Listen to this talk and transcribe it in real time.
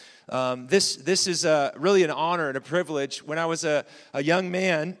This is really an honor and a privilege. When I was a young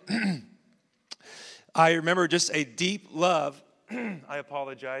man, I remember just a deep love. I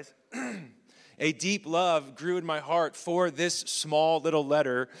apologize. A deep love grew in my heart for this small little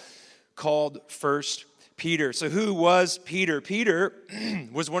letter called 1 Peter. So who was Peter? Peter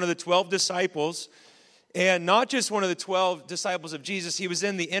was one of the 12 disciples, and not just one of the 12 disciples of Jesus. He was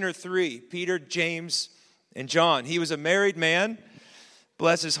in the inner three, Peter, James, and John. He was a married man,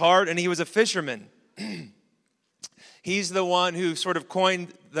 bless his heart, and he was a fisherman. He's the one who sort of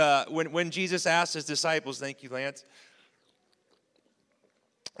coined when Jesus asked his disciples, thank you, Lance.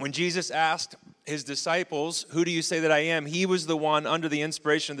 When Jesus asked his disciples, who do you say that I am? He was the one under the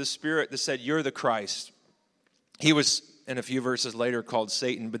inspiration of the Spirit that said, you're the Christ. He was, in a few verses later, called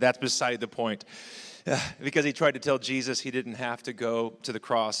Satan, but that's beside the point. Because he tried to tell Jesus he didn't have to go to the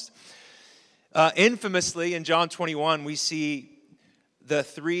cross. Infamously, in John 21, we see the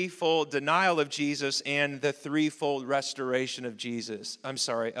threefold denial of Jesus and the threefold restoration of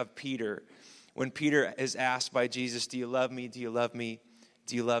of Peter. When Peter is asked by Jesus, do you love me? Do you love me?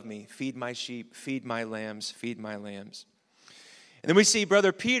 Do you love me? Feed my sheep, feed my lambs, feed my lambs. And then we see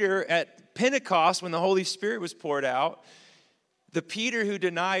Brother Peter at Pentecost when the Holy Spirit was poured out. The Peter who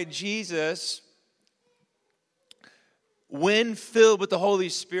denied Jesus, when filled with the Holy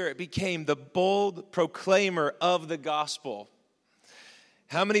Spirit, became the bold proclaimer of the gospel.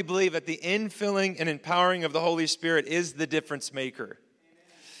 How many believe that the infilling and empowering of the Holy Spirit is the difference maker?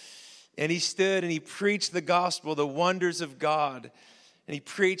 And he stood and he preached the gospel, the wonders of God. And he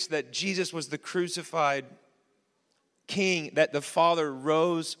preached that Jesus was the crucified King, that the Father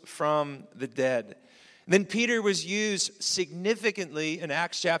rose from the dead. And then Peter was used significantly in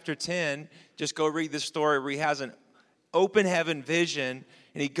Acts chapter 10. Just go read the story where he has an open heaven vision.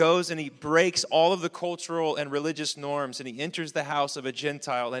 And he goes and he breaks all of the cultural and religious norms. And he enters the house of a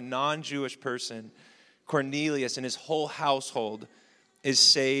Gentile, a non-Jewish person, Cornelius, and his whole household is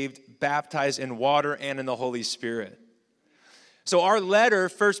saved, baptized in water and in the Holy Spirit. So our letter,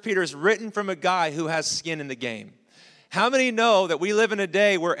 1 Peter, is written from a guy who has skin in the game. How many know that we live in a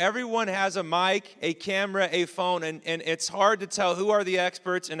day where everyone has a mic, a camera, a phone, and it's hard to tell who are the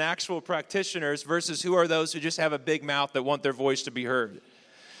experts and actual practitioners versus who are those who just have a big mouth that want their voice to be heard?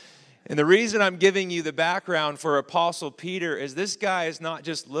 And the reason I'm giving you the background for Apostle Peter is this guy is not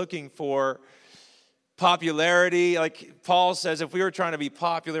just looking for popularity. Like Paul says, if we were trying to be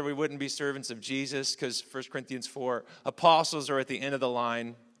popular, we wouldn't be servants of Jesus, because 1 Corinthians 4, apostles are at the end of the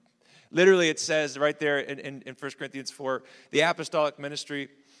line. Literally, it says right there in 1 Corinthians 4, the apostolic ministry,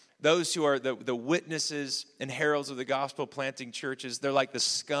 those who are the witnesses and heralds of the gospel, planting churches, they're like the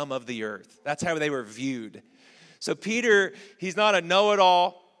scum of the earth. That's how they were viewed. So Peter, he's not a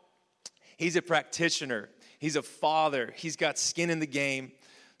know-it-all. He's a practitioner. He's a father. He's got skin in the game,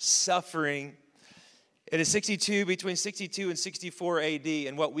 suffering. It is between 62 and 64 AD,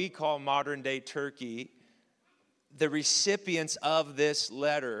 in what we call modern-day Turkey, the recipients of this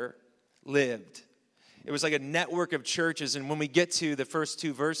letter lived. It was like a network of churches, and when we get to the first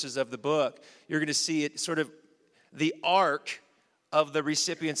two verses of the book, you're going to see it sort of the arc of the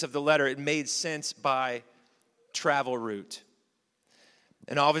recipients of the letter. It made sense by travel route.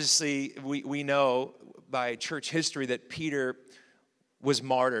 And obviously, we know by church history that Peter was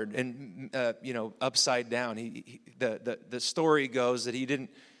martyred and upside down. The story goes that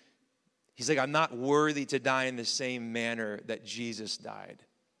he's like, I'm not worthy to die in the same manner that Jesus died,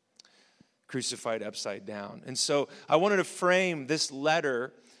 crucified upside down. And so I wanted to frame this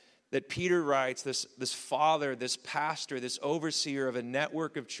letter that Peter writes, this father, this pastor, this overseer of a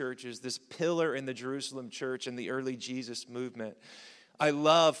network of churches, this pillar in the Jerusalem church and the early Jesus movement. I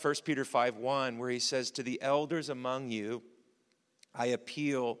love 1 Peter 5:1, where he says, to the elders among you, I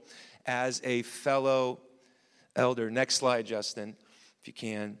appeal as a fellow elder. Next slide, Justin, if you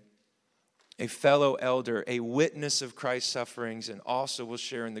can. A fellow elder, a witness of Christ's sufferings, and also will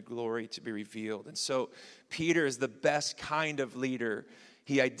share in the glory to be revealed. And so Peter is the best kind of leader.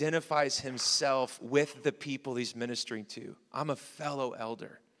 He identifies himself with the people he's ministering to. I'm a fellow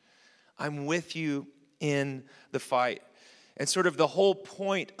elder. I'm with you in the fight. And sort of the whole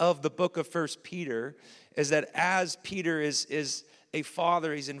point of the book of 1 Peter is that as Peter is a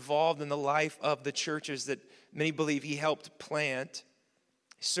father, he's involved in the life of the churches that many believe he helped plant.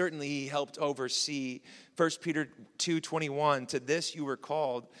 Certainly he helped oversee. 1 Peter 2:21, to this you were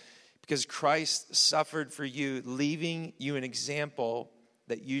called because Christ suffered for you, leaving you an example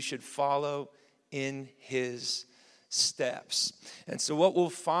that you should follow in his steps. And so what we'll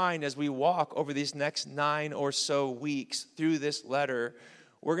find as we walk over these next 9 or so weeks through this letter,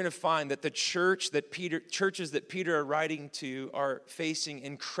 we're going to find that the churches that Peter are writing to are facing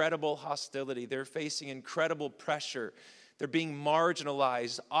incredible hostility. They're facing incredible pressure. They're being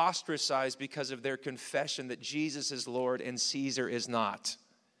marginalized, ostracized because of their confession that Jesus is Lord and Caesar is not.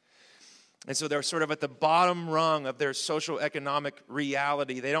 And so they're sort of at the bottom rung of their social economic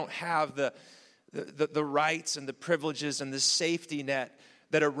reality. They don't have the rights and the privileges and the safety net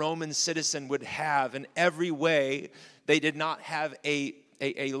that a Roman citizen would have. In every way, they did not have a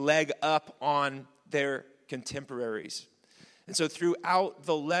leg up on their contemporaries. And so throughout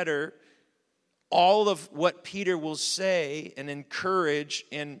the letter, all of what Peter will say and encourage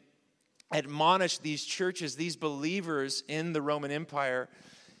and admonish these churches, these believers in the Roman Empire,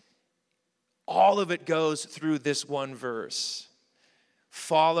 all of it goes through this one verse.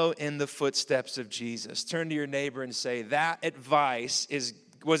 Follow in the footsteps of Jesus. Turn to your neighbor and say, that advice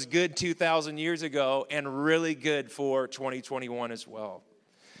was good 2,000 years ago and really good for 2021 as well.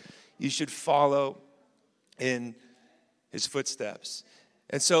 You should follow in his footsteps.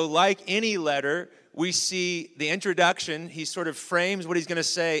 And so like any letter, we see the introduction. He sort of frames what he's going to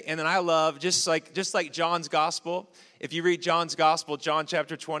say. And then I love, just like John's gospel, if you read John's gospel, John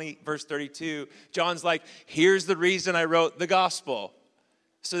chapter 20, verse 32, John's like, here's the reason I wrote the gospel,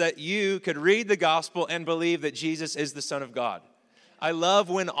 so that you could read the gospel and believe that Jesus is the Son of God. I love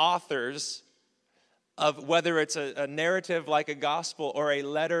when authors of whether it's a narrative like a gospel or a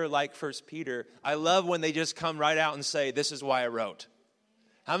letter like 1 Peter, I love when they just come right out and say, this is why I wrote.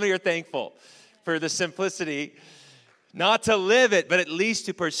 How many are thankful for the simplicity, not to live it, but at least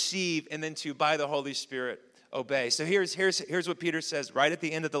to perceive and then to, by the Holy Spirit, obey? So here's what Peter says right at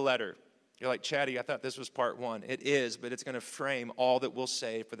the end of the letter. You're like, Chatty, I thought this was part one. It is, but it's going to frame all that we'll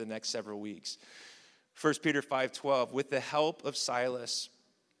say for the next several weeks. 1 Peter 5:12, with the help of Silas,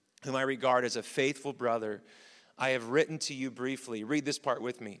 whom I regard as a faithful brother, I have written to you briefly. Read this part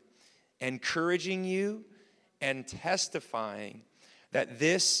with me. Encouraging you and testifying that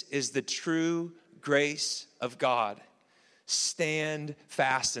this is the true grace of God. Stand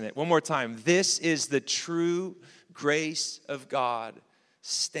fast in it. One more time. This is the true grace of God.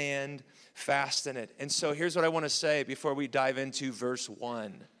 Stand fast in it. And so here's what I want to say before we dive into verse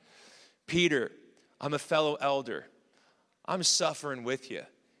 1. Peter, I'm a fellow elder. I'm suffering with you.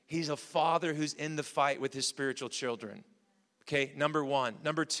 He's a father who's in the fight with his spiritual children. Okay, number one.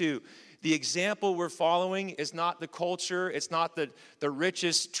 Number two, the example we're following is not the culture. It's not the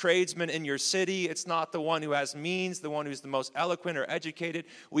richest tradesman in your city. It's not the one who has means, the one who's the most eloquent or educated.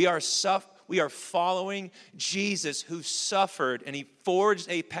 We are following Jesus, who suffered, and he forged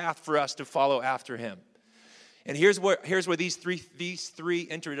a path for us to follow after him. And here's where these three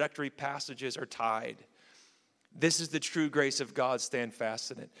introductory passages are tied. This is the true grace of God. Stand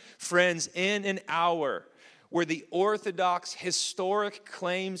fast in it. Friends, in an hour where the orthodox historic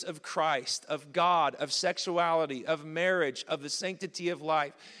claims of Christ, of God, of sexuality, of marriage, of the sanctity of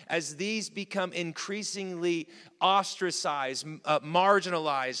life, as these become increasingly ostracized,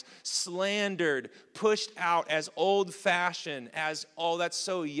 marginalized, slandered, pushed out as old-fashioned, as, oh, that's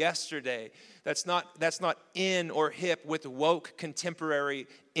so yesterday. That's not in or hip with woke contemporary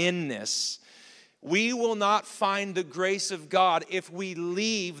inness. We will not find the grace of God if we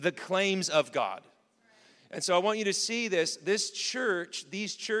leave the claims of God. And so I want you to see this church,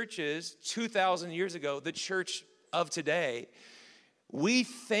 these churches 2,000 years ago, the church of today, we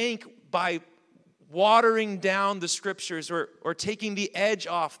think by watering down the scriptures or taking the edge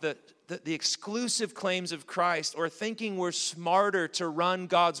off the exclusive claims of Christ, or thinking we're smarter to run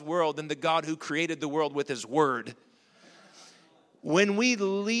God's world than the God who created the world with his word. When we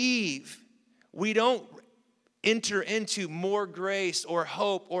leave, we don't enter into more grace or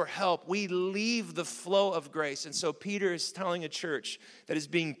hope or help. We leave the flow of grace. And so Peter is telling a church that is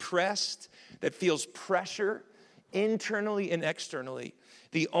being pressed, that feels pressure internally and externally.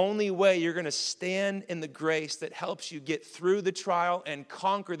 The only way you're going to stand in the grace that helps you get through the trial and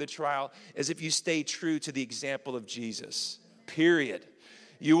conquer the trial is if you stay true to the example of Jesus. Period.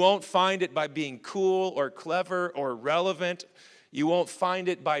 You won't find it by being cool or clever or relevant. You won't find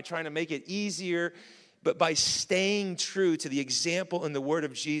it by trying to make it easier. But by staying true to the example in the word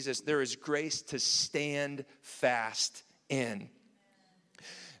of Jesus, there is grace to stand fast in. And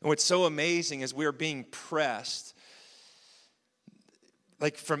what's so amazing is we're being pressed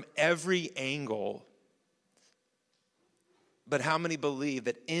like from every angle. But how many believe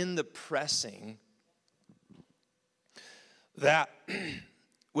that in the pressing, that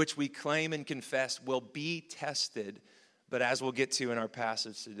which we claim and confess will be tested, but as we'll get to in our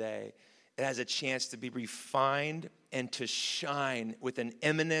passage today, it has a chance to be refined and to shine with an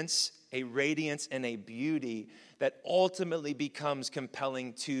eminence, a radiance, and a beauty that ultimately becomes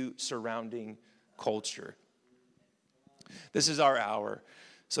compelling to surrounding culture. This is our hour.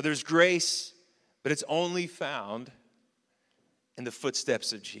 So there's grace, but it's only found in the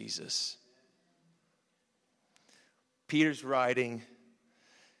footsteps of Jesus. Peter's writing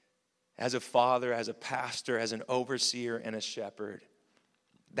as a father, as a pastor, as an overseer, and a shepherd.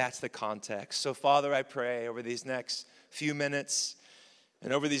 That's the context. So, Father, I pray over these next few minutes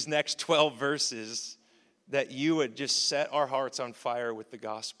and over these next 12 verses that you would just set our hearts on fire with the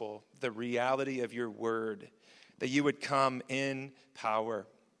gospel, the reality of your word, that you would come in power,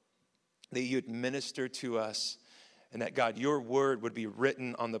 that you would minister to us, and that, God, your word would be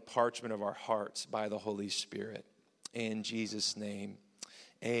written on the parchment of our hearts by the Holy Spirit. In Jesus' name.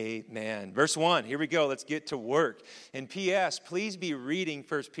 Amen. Verse 1, here we go. Let's get to work. And P.S., please be reading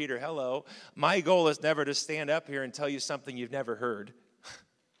 1 Peter. Hello. My goal is never to stand up here and tell you something you've never heard.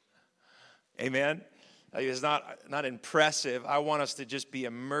 Amen. It's not impressive. I want us to just be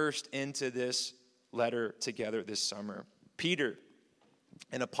immersed into this letter together this summer. Peter,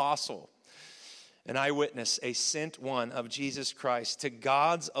 an apostle, an eyewitness, a sent one of Jesus Christ, to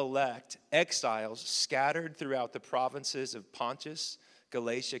God's elect, exiles scattered throughout the provinces of Pontus,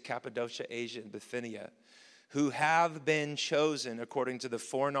 Galatia, Cappadocia, Asia, and Bithynia, who have been chosen according to the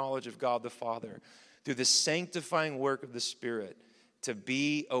foreknowledge of God the Father, through the sanctifying work of the Spirit, to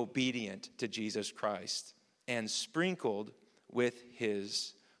be obedient to Jesus Christ, and sprinkled with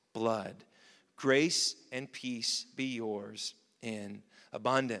his blood. Grace and peace be yours in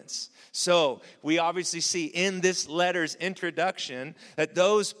abundance. So, we obviously see in this letter's introduction that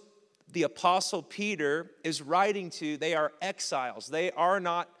those the Apostle Peter is writing to, they are exiles. They're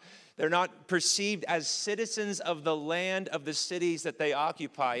not perceived as citizens of the land of the cities that they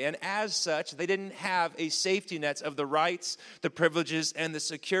occupy. And as such, they didn't have a safety net of the rights, the privileges, and the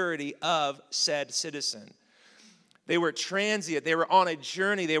security of said citizen. They were transient. They were on a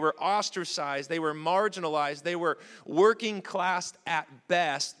journey. They were ostracized. They were marginalized. They were working class at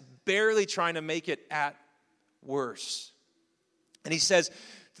best, barely trying to make it at worst. And he says,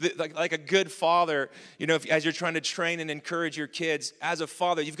 like a good father, as you're trying to train and encourage your kids, as a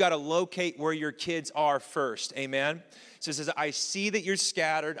father, you've got to locate where your kids are first. Amen? So it says, I see that you're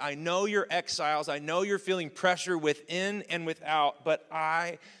scattered. I know you're exiles. I know you're feeling pressure within and without, but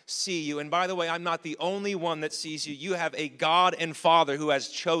I see you. And by the way, I'm not the only one that sees you. You have a God and Father who has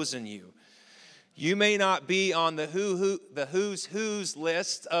chosen you. You may not be on the who's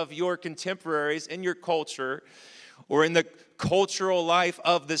list of your contemporaries in your culture or in the cultural life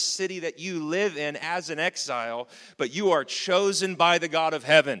of the city that you live in as an exile, but you are chosen by the God of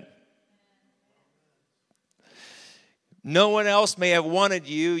heaven. No one else may have wanted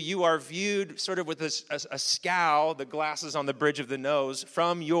you. You are viewed sort of with a scowl, the glasses on the bridge of the nose,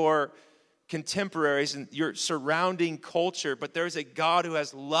 from your contemporaries and your surrounding culture. But there's a God who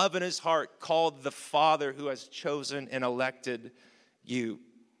has love in his heart, called the Father, who has chosen and elected you.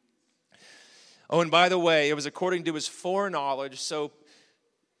 Oh, and by the way, it was according to his foreknowledge, so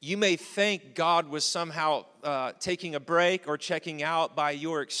you may think God was somehow taking a break or checking out by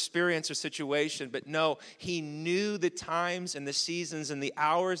your experience or situation, but no, he knew the times and the seasons and the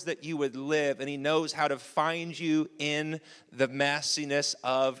hours that you would live, and he knows how to find you in the messiness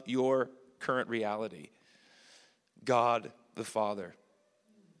of your current reality. God the Father.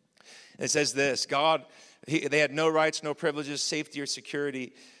 It says this, they had no rights, no privileges, safety or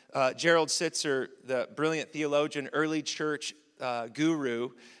security. Gerald Sitzer, the brilliant theologian, early church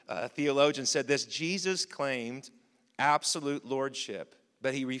guru, theologian, said this: Jesus claimed absolute lordship,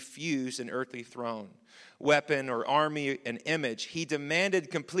 but he refused an earthly throne, weapon, or army, an image. He demanded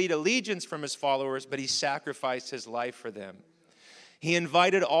complete allegiance from his followers, but he sacrificed his life for them. He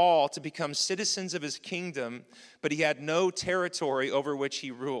invited all to become citizens of his kingdom, but he had no territory over which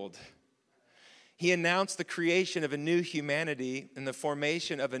he ruled. He announced the creation of a new humanity and the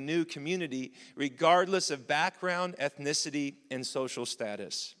formation of a new community, regardless of background, ethnicity, and social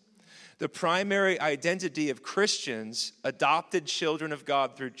status. The primary identity of Christians, adopted children of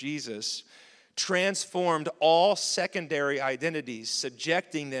God through Jesus, transformed all secondary identities,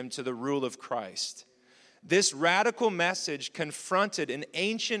 subjecting them to the rule of Christ. This radical message confronted an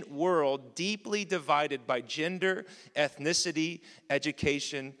ancient world deeply divided by gender, ethnicity,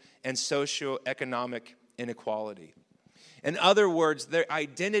 education, and socioeconomic inequality. In other words, the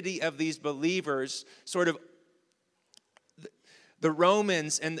identity of these believers, sort of the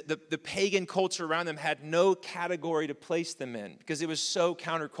Romans and the pagan culture around them had no category to place them in because it was so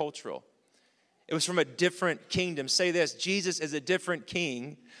countercultural. It was from a different kingdom. Say this: Jesus is a different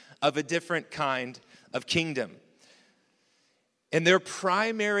king of a different kind of kingdom. And their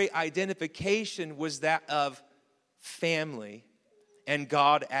primary identification was that of family and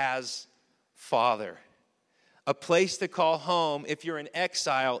God as Father. A place to call home if you're in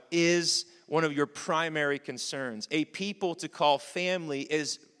exile is one of your primary concerns. A people to call family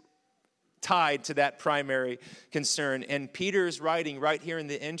is tied to that primary concern. And Peter is writing right here in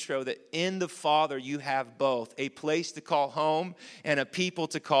the intro that in the Father you have both. A place to call home and a people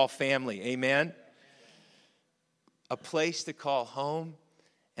to call family. Amen? A place to call home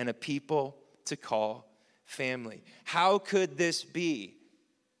and a people to call family. How could this be?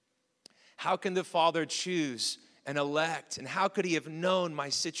 How can the Father choose and elect? And how could he have known my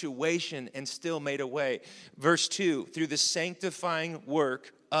situation and still made a way? Verse 2, through the sanctifying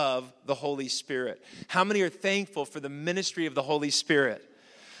work of the Holy Spirit. How many are thankful for the ministry of the Holy Spirit?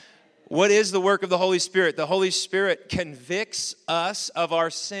 What is the work of the Holy Spirit? The Holy Spirit convicts us of our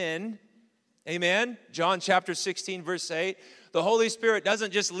sin. Amen? John chapter 16, verse 8. The Holy Spirit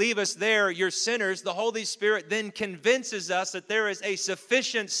doesn't just leave us there, you're sinners. The Holy Spirit then convinces us that there is a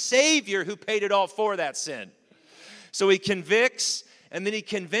sufficient Savior who paid it all for that sin. So he convicts, and then he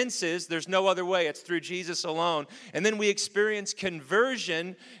convinces. There's no other way. It's through Jesus alone. And then we experience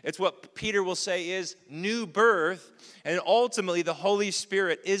conversion. It's what Peter will say is new birth. And ultimately, the Holy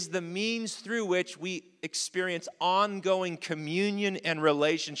Spirit is the means through which we experience ongoing communion and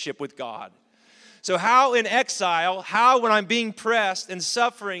relationship with God. So how in exile, how when I'm being pressed and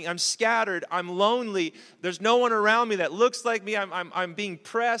suffering, I'm scattered, I'm lonely, there's no one around me that looks like me, I'm being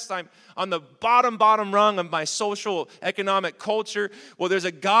pressed, I'm on the bottom rung of my social, economic culture. Well, there's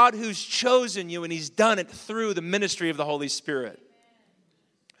a God who's chosen you, and he's done it through the ministry of the Holy Spirit,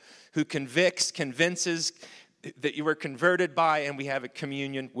 who convinces that you were converted by, and we have a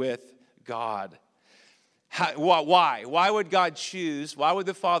communion with God. Why? Why would God choose? Why would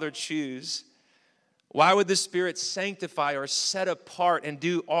the Father choose? Why would the Spirit sanctify or set apart and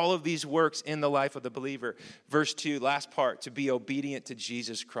do all of these works in the life of the believer? Verse 2, last part, to be obedient to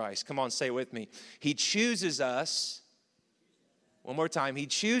Jesus Christ. Come on, say it with me. He chooses us, one more time, he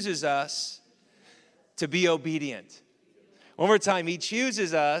chooses us to be obedient. One more time, he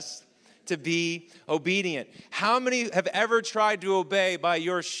chooses us to be obedient. How many have ever tried to obey by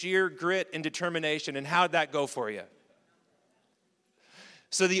your sheer grit and determination, and how'd that go for you?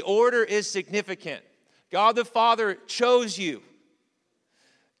 So the order is significant. God the Father chose you.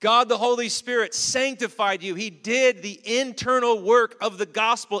 God the Holy Spirit sanctified you. He did the internal work of the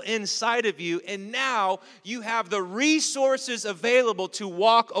gospel inside of you. And now you have the resources available to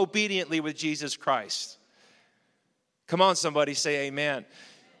walk obediently with Jesus Christ. Come on, somebody say amen.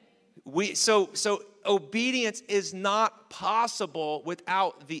 So obedience is not possible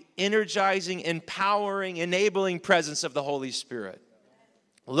without the energizing, empowering, enabling presence of the Holy Spirit.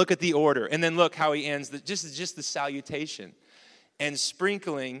 Look at the order, and then look how he ends, just the salutation, and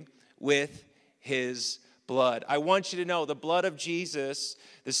sprinkling with his blood. I want you to know the blood of Jesus,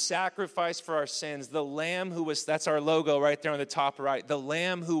 the sacrifice for our sins, the Lamb who was, that's our logo right there on the top right, the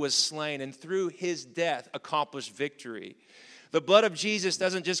Lamb who was slain and through his death accomplished victory. The blood of Jesus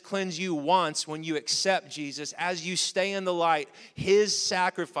doesn't just cleanse you once when you accept Jesus. As you stay in the light, his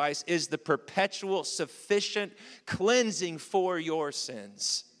sacrifice is the perpetual, sufficient cleansing for your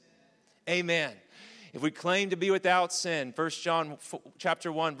sins. Amen. If we claim to be without sin, 1 John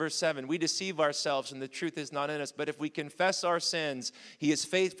chapter 1, verse 7, we deceive ourselves and the truth is not in us. But if we confess our sins, he is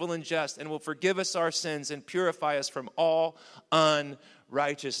faithful and just and will forgive us our sins and purify us from all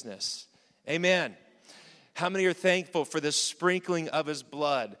unrighteousness. Amen. How many are thankful for the sprinkling of his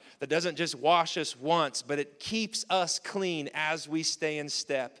blood that doesn't just wash us once, but it keeps us clean as we stay in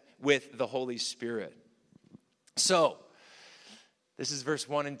step with the Holy Spirit? So, this is verse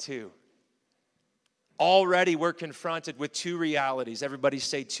 1 and 2. Already we're confronted with two realities. Everybody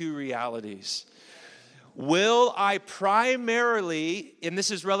say two realities. Will I primarily, and this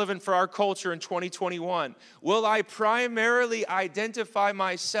is relevant for our culture in 2021, will I primarily identify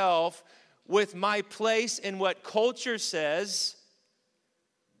myself with my place in what culture says?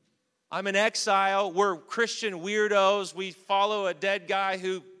 I'm in exile. We're Christian weirdos. We follow a dead guy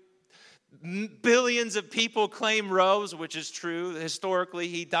who billions of people claim rose, which is true. Historically,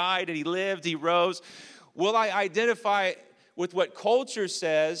 he died and he lived, he rose. Will I identify with what culture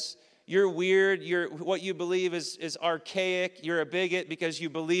says? You're weird. What you believe is archaic. You're a bigot because you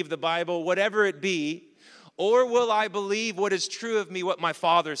believe the Bible, whatever it be. Or will I believe what is true of me, what my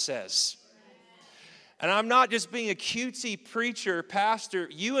Father says? And I'm not just being a cutesy preacher, pastor.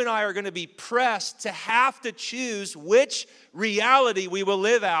 You and I are going to be pressed to have to choose which reality we will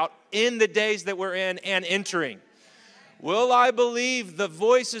live out in the days that we're in and entering. Will I believe the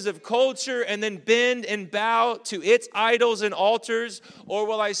voices of culture and then bend and bow to its idols and altars? Or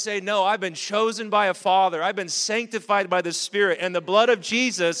will I say, no, I've been chosen by a Father. I've been sanctified by the Spirit, and the blood of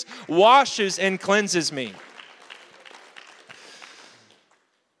Jesus washes and cleanses me.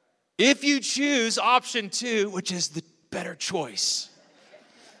 If you choose option 2, which is the better choice,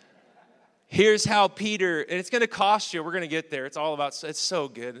 here's how Peter, and it's going to cost you. We're going to get there. It's all about, it's so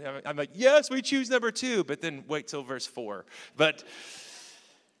good. I'm like, yes, we choose number 2, but then wait till verse 4. But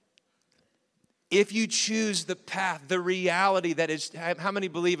if you choose the path, the reality that is, how many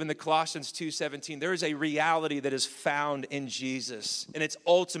believe in the Colossians 2:17? There is a reality that is found in Jesus, and it's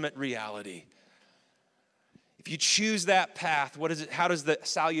ultimate reality. If you choose that path, what is it? How does the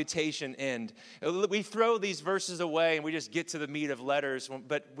salutation end? We throw these verses away and we just get to the meat of letters,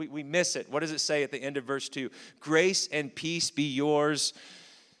 but we miss it. What does it say at the end of verse 2? Grace and peace be yours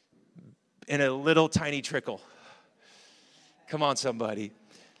in a little tiny trickle. Come on, somebody.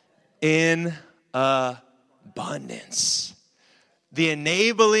 In abundance. The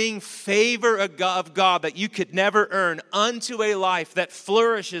enabling favor of God that you could never earn unto a life that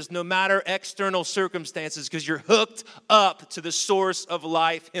flourishes no matter external circumstances because you're hooked up to the source of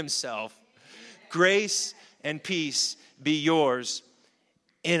life himself. Grace and peace be yours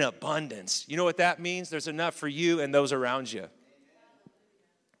in abundance. You know what that means? There's enough for you and those around you.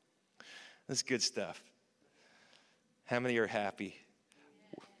 That's good stuff. How many are happy?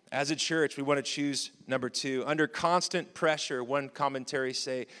 As a church, we want to choose number 2. Under constant pressure, one commentary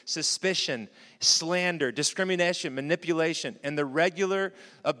say, suspicion, slander, discrimination, manipulation, and the regular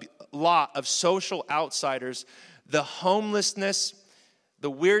lot of social outsiders, the homelessness, the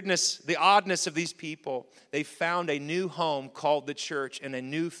weirdness, the oddness of these people, they found a new home called the church and a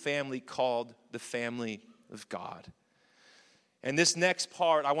new family called the family of God. And this next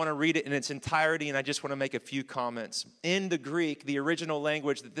part, I want to read it in its entirety, and I just want to make a few comments. In the Greek, the original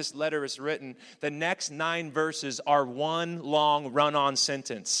language that this letter is written, the next 9 verses are one long run-on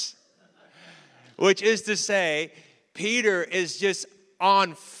sentence. Which is to say, Peter is just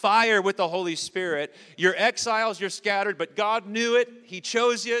on fire with the Holy Spirit. You're exiles, you're scattered, but God knew it. He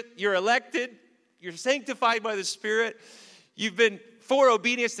chose you. You're elected. You're sanctified by the Spirit. You've been for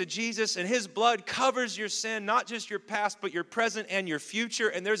obedience to Jesus, and his blood covers your sin, not just your past, but your present and your future,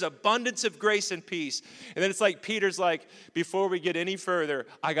 and there's abundance of grace and peace. And then it's like Peter's like, before we get any further,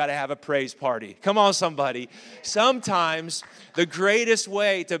 I got to have a praise party. Come on, somebody. Sometimes the greatest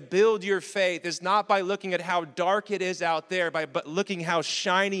way to build your faith is not by looking at how dark it is out there, but looking how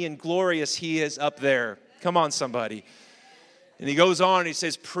shiny and glorious he is up there. Come on, somebody. And he goes on and he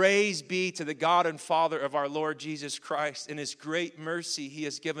says, praise be to the God and Father of our Lord Jesus Christ. In his great mercy, he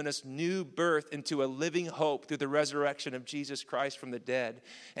has given us new birth into a living hope through the resurrection of Jesus Christ from the dead,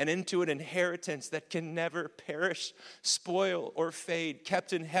 and into an inheritance that can never perish, spoil, or fade,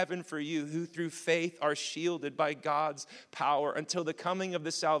 kept in heaven for you, who through faith are shielded by God's power until the coming of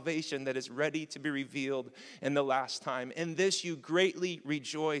the salvation that is ready to be revealed in the last time. In this you greatly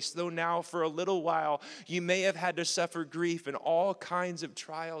rejoice, though now for a little while you may have had to suffer grief and all kinds of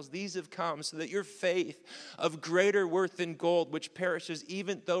trials. These have come so that your faith, of greater worth than gold, which perishes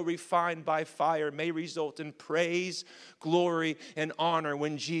even though refined by fire, may result in praise, glory, and honor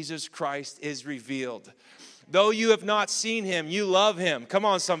when Jesus Christ is revealed. Though you have not seen him, you love him. Come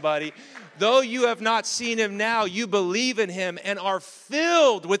on, somebody. Though you have not seen him now, you believe in him and are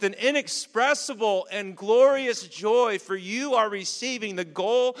filled with an inexpressible and glorious joy, for you are receiving the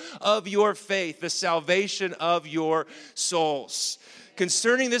goal of your faith, the salvation of your souls.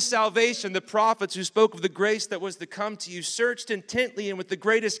 Concerning this salvation, the prophets who spoke of the grace that was to come to you searched intently and with the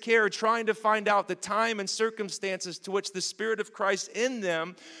greatest care, trying to find out the time and circumstances to which the Spirit of Christ in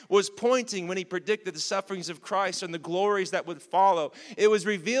them was pointing when he predicted the sufferings of Christ and the glories that would follow. It was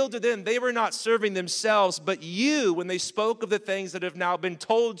revealed to them they were not serving themselves, but you, when they spoke of the things that have now been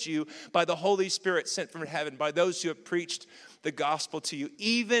told you by the Holy Spirit sent from heaven, by those who have preached the gospel to you.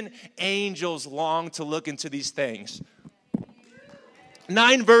 Even angels long to look into these things.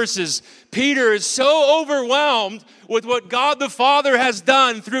 9 verses. Peter is so overwhelmed with what God the Father has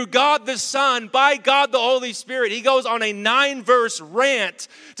done through God the Son, by God the Holy Spirit. He goes on a 9-verse rant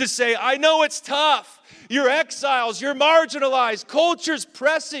to say, I know it's tough. You're exiles. You're marginalized. Culture's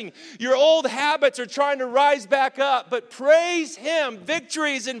pressing. Your old habits are trying to rise back up. But praise him.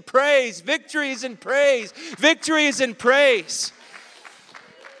 Victory is in praise. Victory is in praise. Victory is in praise.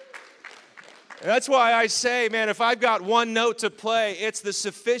 And that's why I say, man, if I've got one note to play, it's the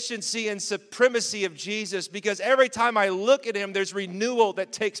sufficiency and supremacy of Jesus, because every time I look at him, there's renewal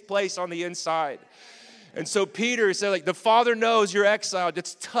that takes place on the inside. And so Peter said, like, the Father knows you're exiled.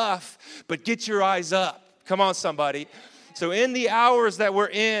 It's tough, but get your eyes up. Come on, somebody. So in the hours that we're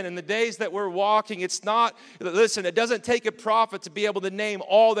in and the days that we're walking, it's not, listen, it doesn't take a prophet to be able to name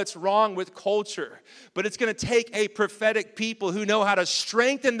all that's wrong with culture. But it's going to take a prophetic people who know how to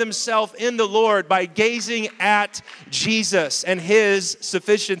strengthen themselves in the Lord by gazing at Jesus and His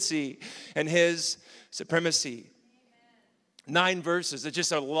sufficiency and His supremacy. 9 verses. It's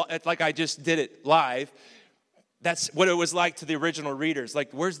just it's like I just did it live. That's what it was like to the original readers. Like,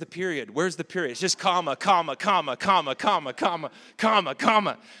 where's the period? Where's the period? It's just comma, comma, comma, comma, comma, comma, comma,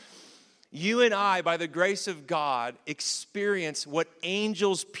 comma. You and I, by the grace of God, experience what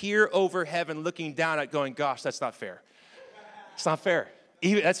angels peer over heaven looking down at going, gosh, that's not fair. It's not fair.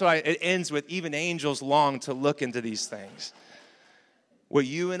 That's why it ends with even angels long to look into these things. What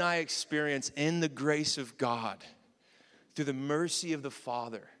you and I experience in the grace of God, through the mercy of the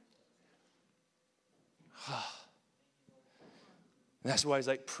Father. That's why he's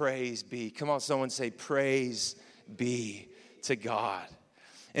like, praise be. Come on, someone say, praise be to God.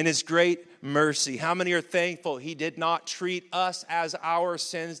 In His great mercy, how many are thankful He did not treat us as our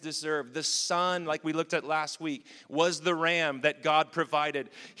sins deserve? The Son, like we looked at last week, was the ram that God provided.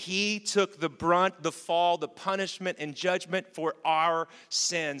 He took the brunt, the fall, the punishment, and judgment for our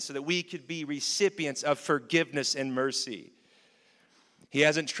sins so that we could be recipients of forgiveness and mercy. He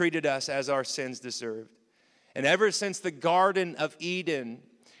hasn't treated us as our sins deserved. And ever since the Garden of Eden,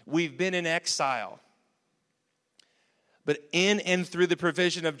 we've been in exile. But in and through the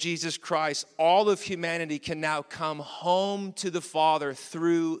provision of Jesus Christ, all of humanity can now come home to the Father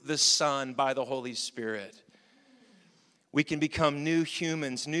through the Son by the Holy Spirit. We can become new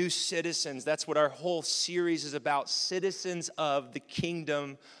humans, new citizens. That's what our whole series is about, citizens of the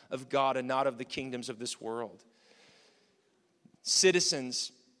kingdom of God and not of the kingdoms of this world.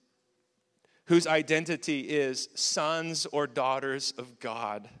 Citizens whose identity is sons or daughters of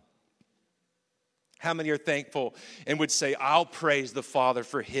God. How many are thankful and would say, I'll praise the Father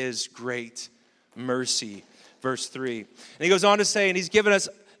for His great mercy? Verse 3. And he goes on to say, and He's given us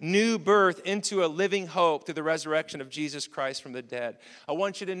new birth into a living hope through the resurrection of Jesus Christ from the dead. I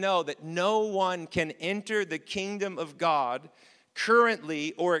want you to know that no one can enter the kingdom of God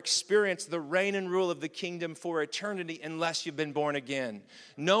currently or experience the reign and rule of the kingdom for eternity unless you've been born again.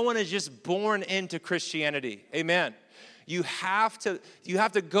 No one is just born into Christianity. Amen. You have to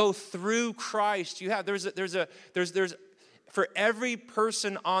go through Christ. There's for every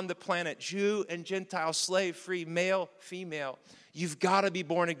person on the planet, Jew and Gentile, slave, free, male, female, you've got to be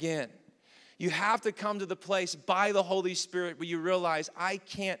born again. You have to come to the place by the Holy Spirit where you realize I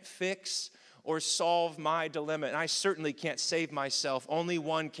can't fix or solve my dilemma. And I certainly can't save myself. Only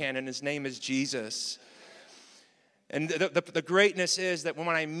one can, and His name is Jesus. And the greatness is that when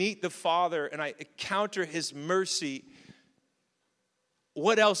I meet the Father and I encounter His mercy,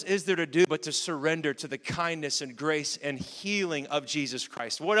 what else is there to do but to surrender to the kindness and grace and healing of Jesus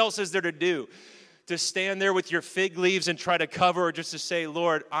Christ? What else is there to do? To stand there with your fig leaves and try to cover, or just to say,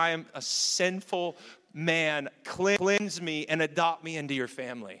 Lord, I am a sinful man. Cleanse me and adopt me into your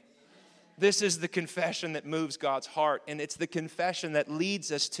family. This is the confession that moves God's heart, and it's the confession that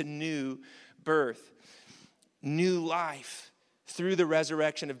leads us to new birth, new life through the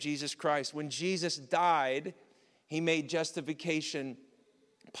resurrection of Jesus Christ. When Jesus died, He made justification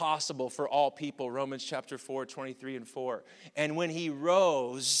possible for all people, Romans chapter 4, 23 and 4. And when He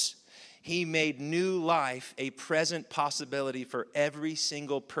rose, He made new life a present possibility for every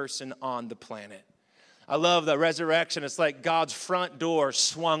single person on the planet. I love the resurrection. It's like God's front door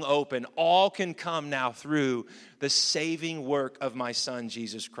swung open. All can come now through the saving work of my Son,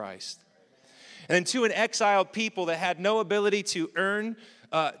 Jesus Christ. And then to an exiled people that had no ability to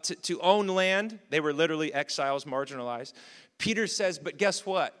to own land, they were literally exiles, marginalized. Peter says, but guess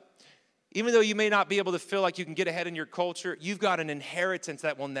what? Even though you may not be able to feel like you can get ahead in your culture, you've got an inheritance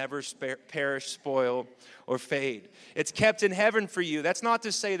that will never perish, spoil, or fade. It's kept in heaven for you. That's not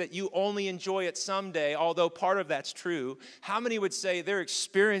to say that you only enjoy it someday, although part of that's true. How many would say they're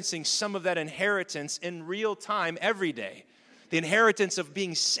experiencing some of that inheritance in real time every day? The inheritance of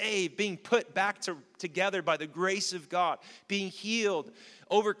being saved, being put back together by the grace of God, being healed,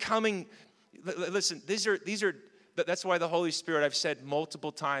 overcoming. Listen, these are. That's why the Holy Spirit, I've said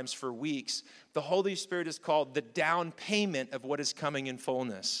multiple times for weeks, the Holy Spirit is called the down payment of what is coming in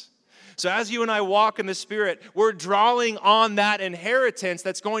fullness. So as you and I walk in the Spirit, we're drawing on that inheritance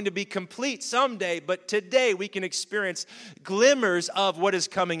that's going to be complete someday, but today we can experience glimmers of what is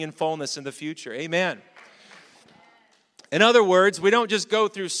coming in fullness in the future. Amen. In other words, we don't just go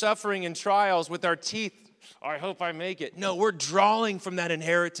through suffering and trials with our teeth, I hope I make it. No, we're drawing from that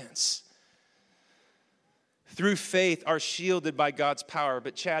inheritance. through faith are shielded by God's power.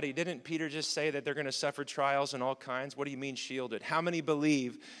 But Chatty, didn't Peter just say that they're going to suffer trials and all kinds? What do you mean shielded? How many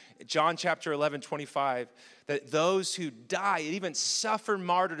believe, John chapter 11:25, that those who die, even suffer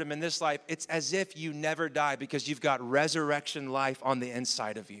martyrdom in this life, it's as if you never die because you've got resurrection life on the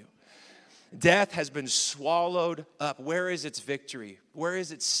inside of you. Death has been swallowed up. Where is its victory? Where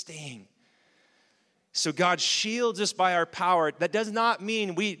is its sting? So God shields us by our power. That does not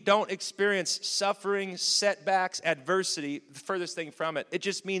mean we don't experience suffering, setbacks, adversity, the furthest thing from it. It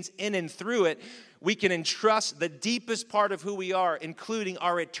just means in and through it, we can entrust the deepest part of who we are, including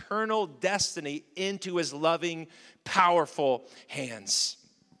our eternal destiny, into his loving, powerful hands.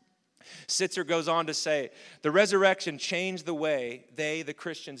 Sitzer goes on to say, the resurrection changed the way they, the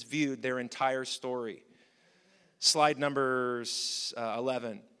Christians, viewed their entire story. Slide number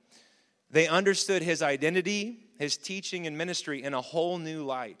 11. They understood his identity, his teaching and ministry in a whole new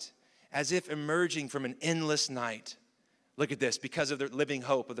light, as if emerging from an endless night. Look at this, because of the living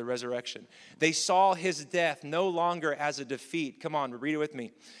hope of the resurrection. They saw his death no longer as a defeat, come on, read it with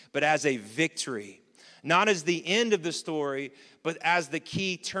me, but as a victory. Not as the end of the story, but as the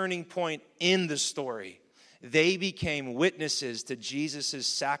key turning point in the story. They became witnesses to Jesus'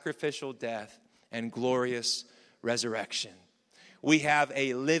 sacrificial death and glorious resurrection. We have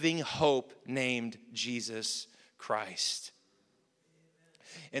a living hope named Jesus Christ.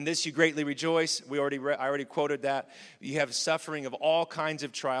 In this you greatly rejoice. I already quoted that. You have suffering of all kinds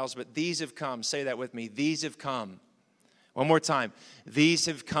of trials, but these have come. Say that with me. These have come. One more time. These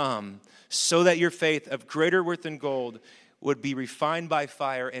have come so that your faith of greater worth than gold would be refined by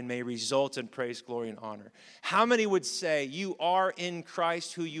fire and may result in praise, glory, and honor. How many would say you are in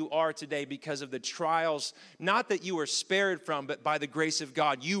Christ who you are today because of the trials, not that you were spared from, but by the grace of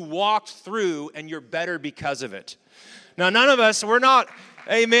God? You walked through and you're better because of it. Now, none of us, we're not,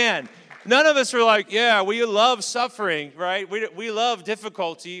 amen. None of us are like, yeah, we love suffering, right? We love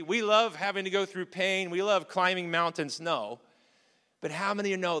difficulty. We love having to go through pain. We love climbing mountains. No. But how many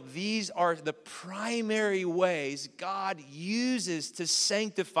of you know these are the primary ways God uses to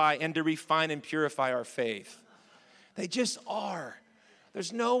sanctify and to refine and purify our faith? They just are.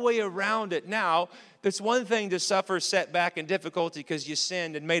 There's no way around it. Now, it's one thing to suffer setback and difficulty because you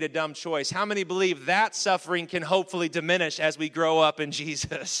sinned and made a dumb choice. How many believe that suffering can hopefully diminish as we grow up in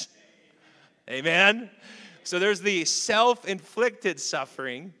Jesus? Amen? So there's the self-inflicted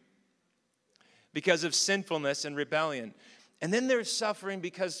suffering because of sinfulness and rebellion. And then there's suffering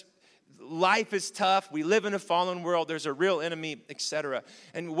because life is tough. We live in a fallen world. There's a real enemy, etc.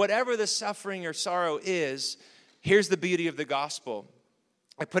 And whatever the suffering or sorrow is, here's the beauty of the gospel.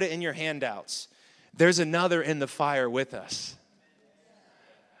 I put it in your handouts. There's another in the fire with us.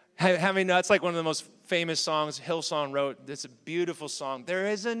 It's like one of the most famous songs Hillsong wrote. It's a beautiful song. There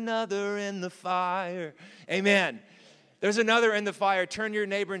is another in the fire. Amen. There's another in the fire. Turn to your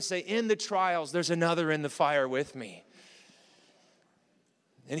neighbor and say, in the trials, there's another in the fire with me.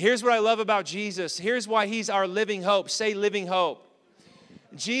 And here's what I love about Jesus. Here's why he's our living hope. Say living hope.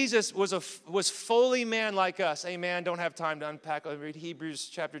 Jesus was fully man like us. Amen. Don't have time to unpack. I'll read Hebrews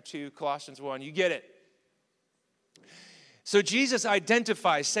chapter 2, Colossians 1. You get it. So Jesus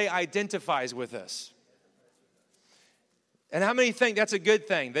identifies. Say identifies with us. And how many think that's a good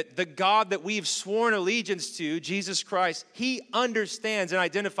thing? That the God that we've sworn allegiance to, Jesus Christ, he understands and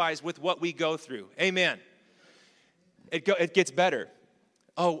identifies with what we go through. Amen. It gets better.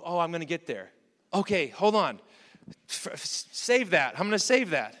 Oh, I'm going to get there. Okay, hold on. Save that. I'm going to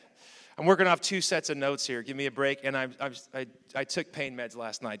save that. I'm working off 2 sets of notes here. Give me a break. And I took pain meds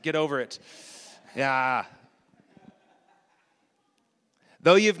last night. Get over it. Yeah.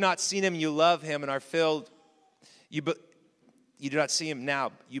 Though you've not seen him, you love him and are filled. You do not see him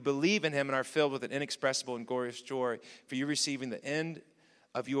now. You believe in him and are filled with an inexpressible and glorious joy, for you receiving the end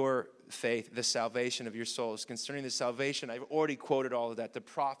of your faith, the salvation of your souls. Concerning the salvation, I've already quoted all of that. The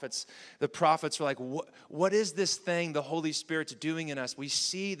prophets were like, what is this thing the Holy Spirit's doing in us? We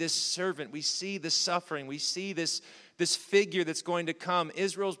see this servant. We see the suffering. We see this figure that's going to come,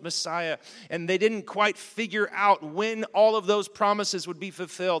 Israel's Messiah. And they didn't quite figure out when all of those promises would be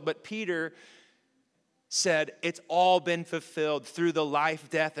fulfilled. But Peter said, it's all been fulfilled through the life,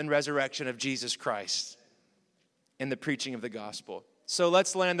 death, and resurrection of Jesus Christ in the preaching of the gospel. So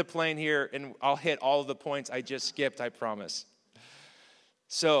let's land the plane here, and I'll hit all of the points I just skipped, I promise.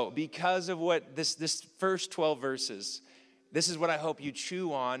 So because of what this first 12 verses, this is what I hope you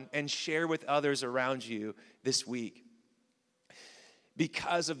chew on and share with others around you this week.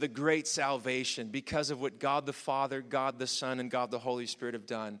 Because of the great salvation, because of what God the Father, God the Son, and God the Holy Spirit have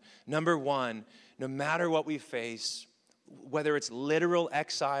done. Number one, no matter what we face, whether it's literal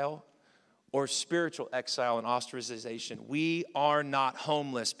exile or spiritual exile and ostracization. We are not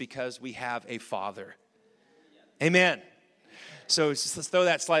homeless because we have a Father. Amen. So let's throw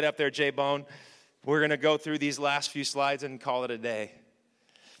that slide up there, J-Bone. We're going to go through these last few slides and call it a day.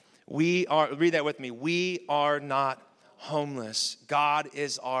 Read that with me. We are not homeless. God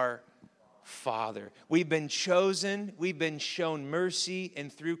is our Father. We've been chosen. We've been shown mercy.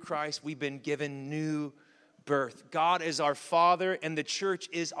 And through Christ, we've been given new birth. God is our Father, and the church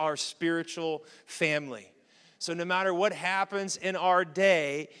is our spiritual family. So no matter what happens in our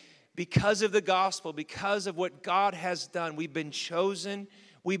day, because of the gospel, because of what God has done, we've been chosen,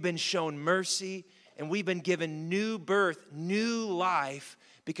 we've been shown mercy, and we've been given new birth, new life,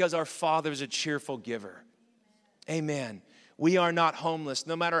 because our Father's a cheerful giver. Amen. We are not homeless,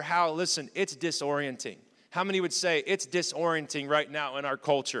 no matter how, listen, it's disorienting. How many would say it's disorienting right now in our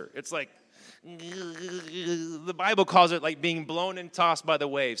culture? It's like, the Bible calls it like being blown and tossed by the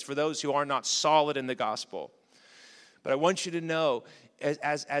waves for those who are not solid in the gospel. But I want you to know,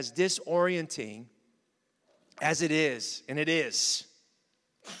 as disorienting as it is, and it is,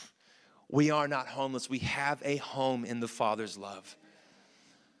 we are not homeless. We have a home in the Father's love.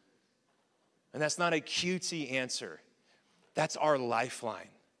 And that's not a cutesy answer. That's our lifeline.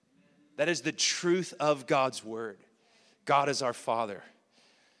 That is the truth of God's word. God is our Father.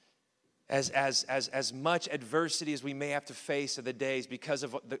 As much adversity as we may have to face in the days because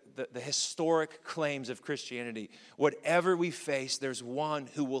of the historic claims of Christianity, whatever we face, there's one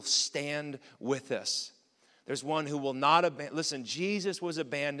who will stand with us. There's one who will not abandon. Listen, Jesus was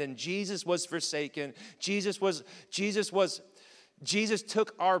abandoned. Jesus was forsaken. Jesus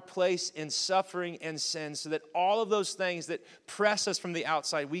took our place in suffering and sin so that all of those things that press us from the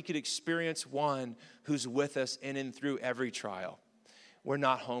outside, we could experience one who's with us in and through every trial. We're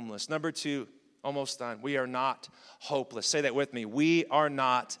not homeless. Number 2, almost done. We are not hopeless. Say that with me. We are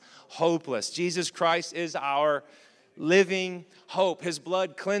not hopeless. Jesus Christ is our living hope. His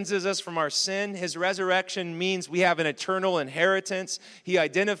blood cleanses us from our sin. His resurrection means we have an eternal inheritance. He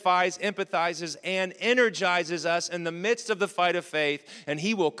identifies, empathizes, and energizes us in the midst of the fight of faith, and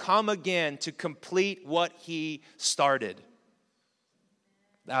he will come again to complete what he started.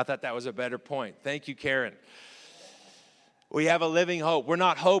 I thought that was a better point. Thank you, Karen. We have a living hope. We're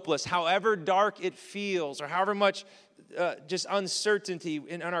not hopeless. However dark it feels or however much just uncertainty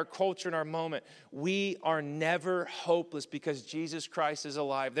in our culture, in our moment, we are never hopeless because Jesus Christ is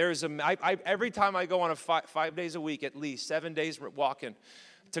alive. Every time I go on a 5 days a week, at least 7 days walking,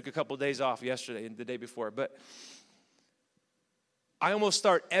 I took a couple of days off yesterday and the day before, but I almost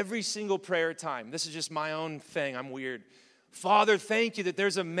start every single prayer time. This is just my own thing. I'm weird. Father, thank you that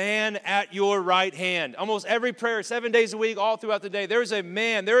there's a man at your right hand. Almost every prayer, 7 days a week, all throughout the day, there's a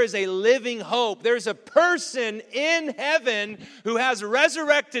man, there is a living hope. There's a person in heaven who has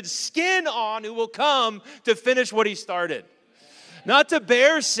resurrected skin on who will come to finish what he started. Not to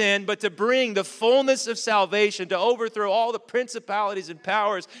bear sin, but to bring the fullness of salvation, to overthrow all the principalities and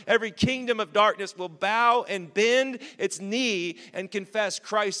powers. Every kingdom of darkness will bow and bend its knee and confess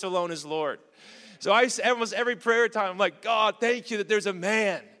Christ alone is Lord. So almost every prayer time, I'm like, God, thank you that there's a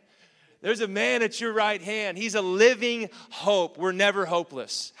man. There's a man at your right hand. He's a living hope. We're never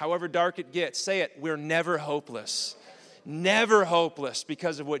hopeless. However dark it gets, say it, we're never hopeless. Never hopeless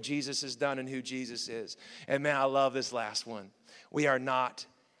because of what Jesus has done and who Jesus is. And man, I love this last one. We are not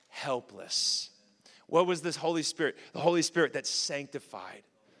helpless. What was this Holy Spirit? The Holy Spirit that sanctified.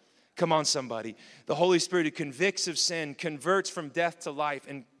 Come on, somebody. The Holy Spirit who convicts of sin, converts from death to life,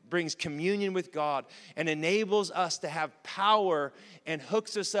 and brings communion with God and enables us to have power and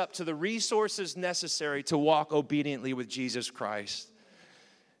hooks us up to the resources necessary to walk obediently with Jesus Christ.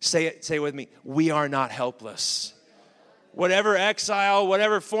 Say it with me. We are not helpless. Whatever exile,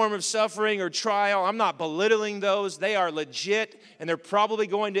 whatever form of suffering or trial, I'm not belittling those. They are legit and they're probably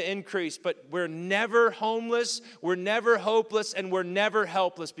going to increase, but we're never homeless, we're never hopeless, and we're never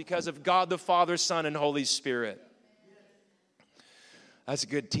helpless because of God the Father, Son, and Holy Spirit. That's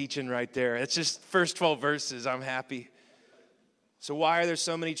good teaching right there. It's just first 12 verses. I'm happy. So why are there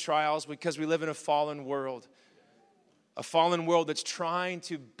so many trials? Because we live in a fallen world. A fallen world that's trying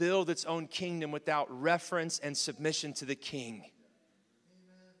to build its own kingdom without reference and submission to the King.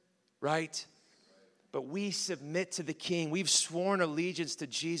 Right? But we submit to the King. We've sworn allegiance to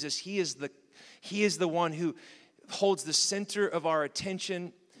Jesus. He is the one who holds the center of our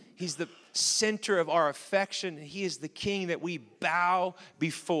attention. He's the center of our affection. He is the King that we bow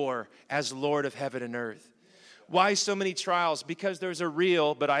before as Lord of heaven and earth. Why so many trials? Because there's a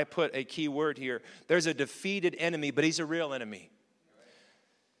real, but I put a key word here, there's a defeated enemy, but he's a real enemy.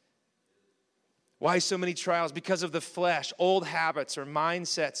 Why so many trials? Because of the flesh, old habits or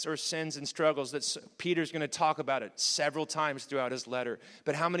mindsets or sins and struggles. That Peter's going to talk about it several times throughout his letter.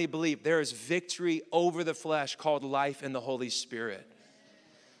 But how many believe there is victory over the flesh called life in the Holy Spirit?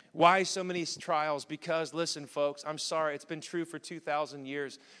 Why so many trials? Because, listen, folks, I'm sorry, it's been true for 2,000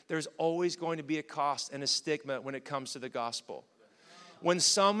 years. There's always going to be a cost and a stigma when it comes to the gospel. When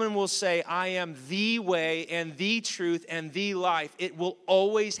someone will say, I am the way and the truth and the life, it will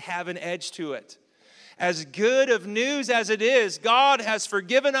always have an edge to it. As good of news as it is, God has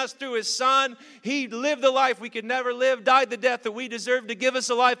forgiven us through His Son. He lived the life we could never live, died the death that we deserve to give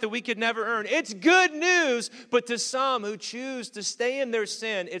us a life that we could never earn. It's good news, but to some who choose to stay in their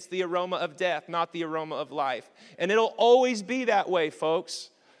sin, it's the aroma of death, not the aroma of life. And it'll always be that way,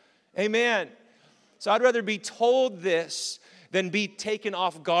 folks. Amen. So I'd rather be told this than be taken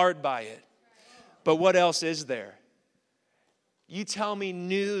off guard by it. But what else is there? You tell me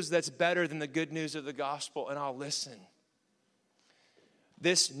news that's better than the good news of the gospel, and I'll listen.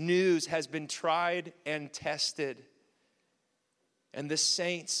 This news has been tried and tested. And the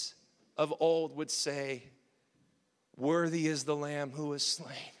saints of old would say, worthy is the Lamb who was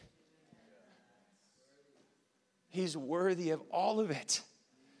slain. He's worthy of all of it.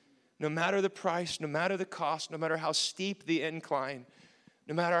 No matter the price, no matter the cost, no matter how steep the incline,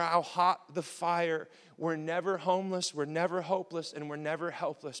 no matter how hot the fire, we're never homeless, we're never hopeless, and we're never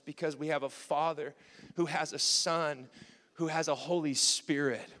helpless because we have a Father who has a Son who has a Holy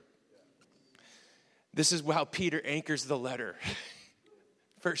Spirit. This is how Peter anchors the letter.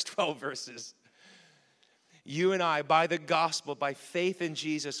 First 12 verses. You and I, by the gospel, by faith in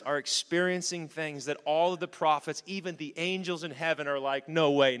Jesus, are experiencing things that all of the prophets, even the angels in heaven, are like,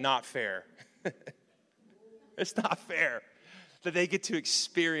 no way, not fair. It's not fair that they get to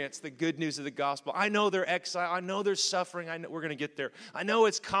experience the good news of the gospel. I know they're exile. I know they're suffering. I know we're going to get there. I know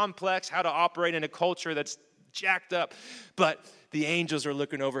it's complex how to operate in a culture that's jacked up. But the angels are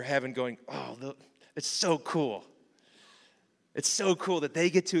looking over heaven going, oh, it's so cool. It's so cool that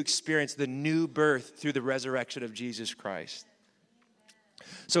they get to experience the new birth through the resurrection of Jesus Christ.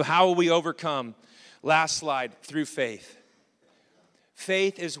 So how will we overcome? Last slide, through faith.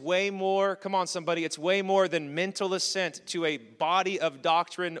 Faith is way more, come on somebody, it's way more than mental assent to a body of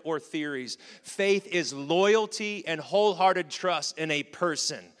doctrine or theories. Faith is loyalty and wholehearted trust in a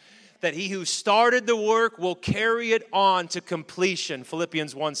person. That he who started the work will carry it on to completion,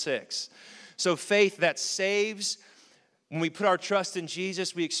 Philippians 1:6. So faith that saves. When we put our trust in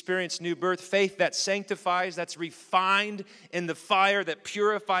Jesus, we experience new birth. Faith that sanctifies, that's refined in the fire that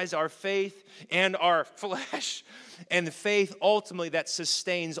purifies our faith and our flesh. And the faith ultimately that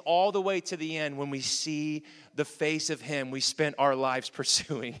sustains all the way to the end when we see the face of Him we spent our lives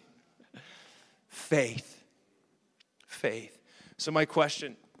pursuing. Faith. Faith. So my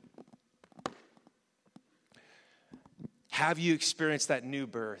question, have you experienced that new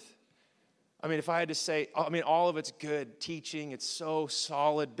birth? I mean, if I had to say, all of it's good teaching. It's so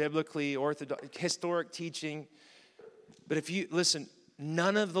solid, biblically, orthodox, historic teaching. But if you, listen,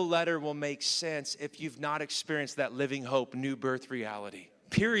 none of the letter will make sense if you've not experienced that living hope, new birth reality.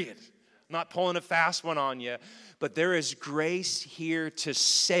 Period. I'm not pulling a fast one on you. But there is grace here to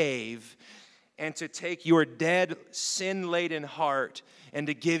save and to take your dead, sin-laden heart and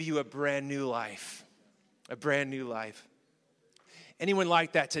to give you a brand new life. A brand new life. Anyone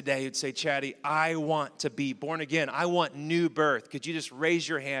like that today who'd say, Chatty, I want to be born again. I want new birth. Could you just raise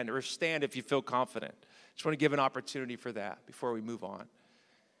your hand or stand if you feel confident? Just want to give an opportunity for that before we move on.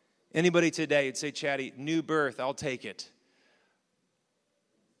 Anybody today who'd say, Chatty, new birth, I'll take it.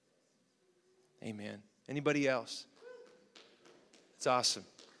 Amen. Anybody else? It's awesome.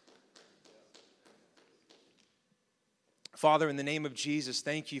 Father, in the name of Jesus,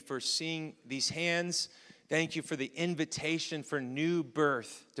 thank you for seeing these hands. Thank you for the invitation for new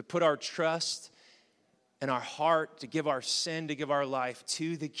birth, to put our trust and our heart, to give our sin, to give our life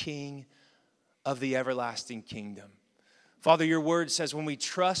to the King of the everlasting kingdom. Father, your word says when we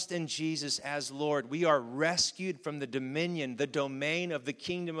trust in Jesus as Lord, we are rescued from the dominion, the domain of the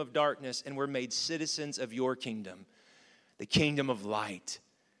kingdom of darkness, and we're made citizens of your kingdom, the kingdom of light,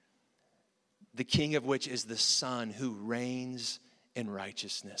 the King of which is the Son who reigns in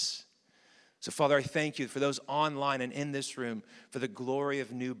righteousness. So, Father, I thank you for those online and in this room for the glory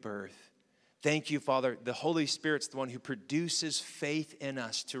of new birth. Thank you, Father. The Holy Spirit's the one who produces faith in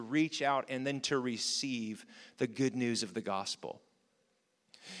us to reach out and then to receive the good news of the gospel.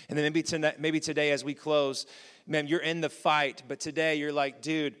 And then maybe today as we close, man, you're in the fight, but today you're like,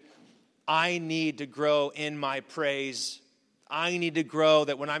 dude, I need to grow in my praise. I need to grow,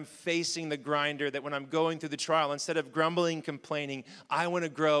 that when I'm facing the grinder, that when I'm going through the trial, instead of grumbling, complaining, I want to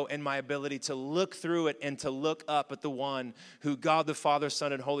grow in my ability to look through it and to look up at the one who God the Father,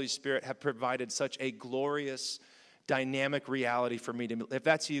 Son, and Holy Spirit have provided such a glorious, dynamic reality for me to. If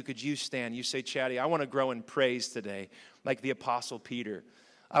that's you, could you stand? You say, Chatty, I want to grow in praise today, like the Apostle Peter.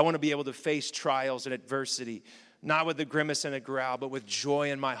 I want to be able to face trials and adversity, not with a grimace and a growl, but with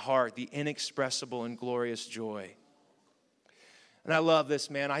joy in my heart, the inexpressible and glorious joy. And I love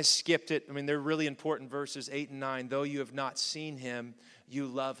this, man. I skipped it. I mean, they're really important verses 8 and 9. Though you have not seen him, you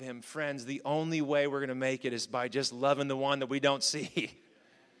love him. Friends, the only way we're going to make it is by just loving the one that we don't see.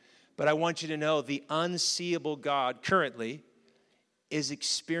 But I want you to know the unseeable God currently is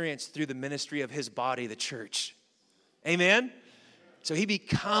experienced through the ministry of his body, the church. Amen? So he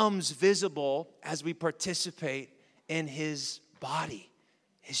becomes visible as we participate in his body,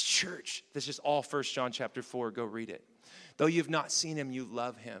 his church. This is all 1 John chapter 4. Go read it. Though you've not seen him, you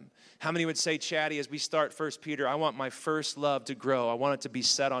love him. How many would say, Chatty, as we start 1 Peter, I want my first love to grow. I want it to be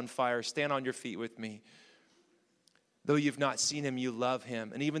set on fire. Stand on your feet with me. Though you've not seen him, you love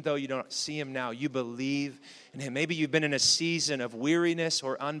him. And even though you don't see him now, you believe in him. Maybe you've been in a season of weariness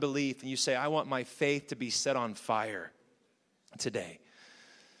or unbelief, and you say, I want my faith to be set on fire today.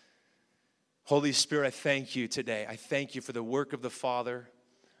 Holy Spirit, I thank you today. I thank you for the work of the Father,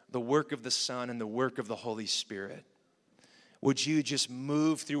 the work of the Son, and the work of the Holy Spirit. Would you just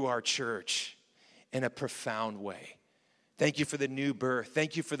move through our church in a profound way? Thank you for the new birth.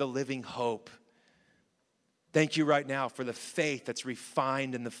 Thank you for the living hope. Thank you right now for the faith that's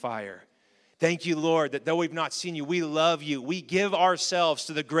refined in the fire. Thank you, Lord, that though we've not seen you, we love you. We give ourselves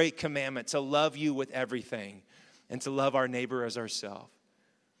to the great commandment to love you with everything and to love our neighbor as ourselves.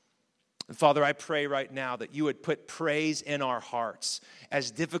 And Father, I pray right now that you would put praise in our hearts.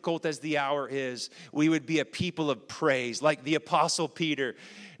 As difficult as the hour is, we would be a people of praise, like the Apostle Peter.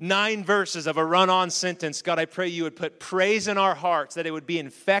 9 verses of a run-on sentence. God, I pray you would put praise in our hearts, that it would be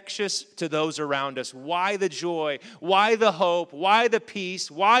infectious to those around us. Why the joy? Why the hope? Why the peace?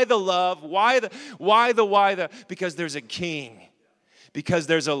 Why the love? Why the? Because there's a King. Because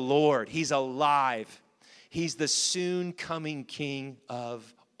there's a Lord. He's alive. He's the soon coming King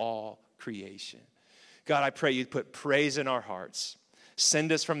of all creation. God, I pray you'd put praise in our hearts.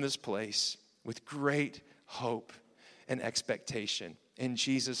 Send us from this place with great hope and expectation. In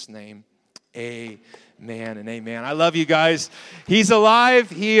Jesus' name, amen and amen. I love you guys. He's alive.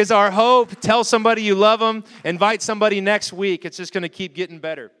 He is our hope. Tell somebody you love him. Invite somebody next week. It's just going to keep getting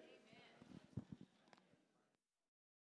better.